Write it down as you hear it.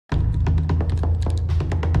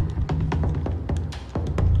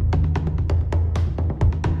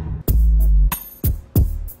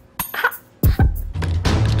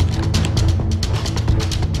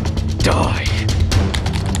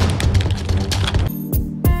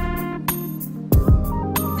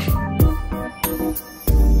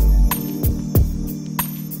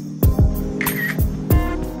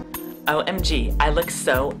OMG, I look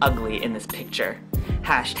so ugly in this picture.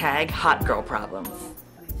 Hashtag hot girl problems.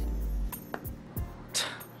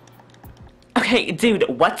 Okay, dude,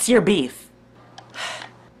 what's your beef?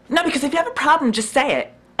 No, because if you have a problem, just say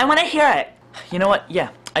it. I want to hear it. You know what? Yeah,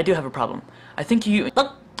 I do have a problem. I think you...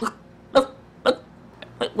 What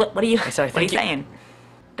are you... What are you saying?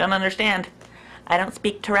 Don't understand. I don't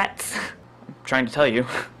speak Tourette's. I'm trying to tell you.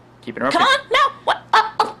 Keep interrupting. Come on, no! What?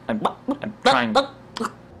 I'm trying...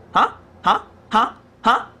 Huh? Huh? Huh?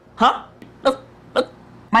 Huh? Huh?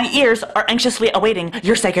 My ears are anxiously awaiting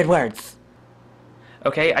your sacred words.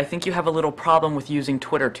 Okay, I think you have a little problem with using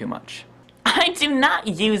Twitter too much. I do not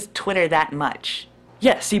use Twitter that much.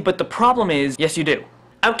 Yeah, see, but the problem is... Yes, you do.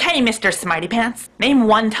 Okay, Mr. Smarty Pants. Name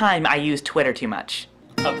one time I use Twitter too much.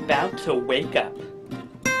 About to wake up.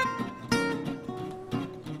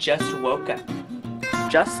 Just woke up.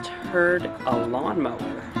 Just heard a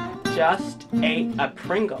lawnmower. Just ate a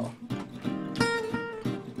Pringle.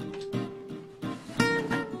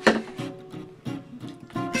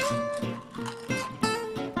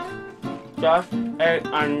 Just ate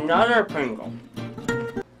another Pringle.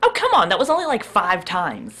 Oh, come on, that was only like 5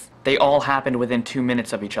 times. They all happened within 2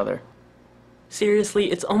 minutes of each other.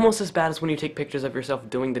 Seriously, it's almost as bad as when you take pictures of yourself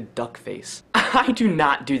doing the duck face. I do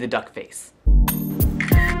not do the duck face.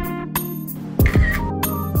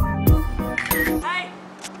 Hey,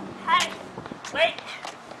 wait.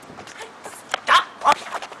 Stop.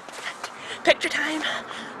 Picture time.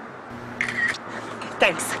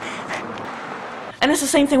 Thanks. And it's the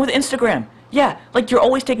same thing with Instagram. Yeah, like you're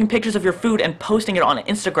always taking pictures of your food and posting it on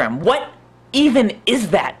Instagram. What even is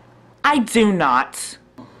that? I do not.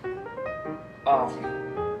 Oh.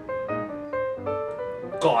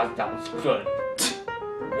 God, that was good.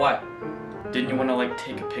 What? Didn't you want to, like,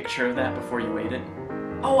 take a picture of that before you ate it?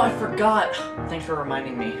 Oh, I forgot. Thanks for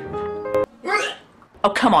reminding me. Oh,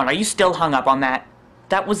 come on, are you still hung up on that?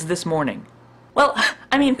 That was this morning. Well,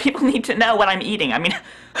 I mean, people need to know what I'm eating. I mean,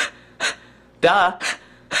 duh.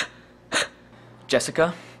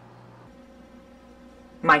 Jessica?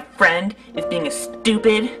 My friend is being a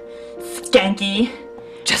stupid, skanky,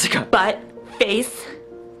 Jessica! butt, face,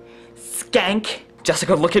 skank,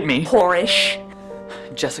 Jessica, look at me! whorish.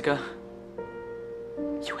 Jessica?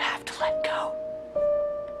 You have to let go.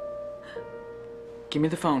 Give me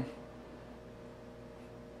the phone.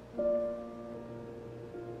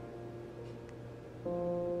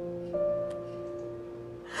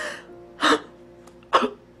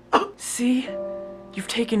 See? You've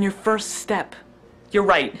taken your first step. You're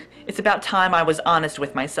right. It's about time I was honest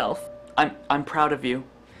with myself. I'm proud of you.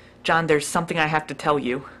 John, there's something I have to tell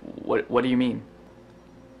you. What do you mean?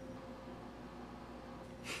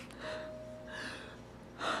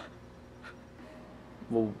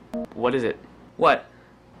 Well, what is it? What?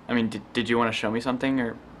 I mean, did you want to show me something,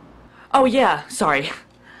 or? Oh yeah, sorry.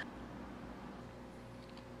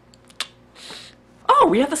 Oh,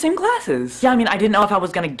 we have the same glasses. Yeah, I mean, I didn't know if I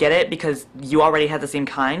was gonna get it because you already had the same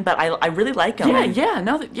kind, but I really like them.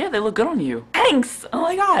 Yeah, they look good on you. Thanks! Oh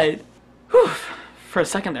my god. Whew. For a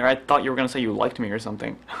second there, I thought you were gonna say you liked me or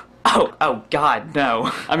something. Oh god,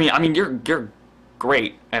 no. I mean, you're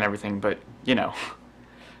great and everything, but you know,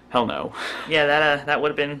 hell no. Yeah, that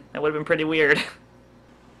would've been pretty weird.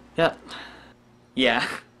 Yeah, Yeah.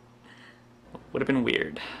 would have been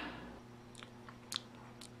weird.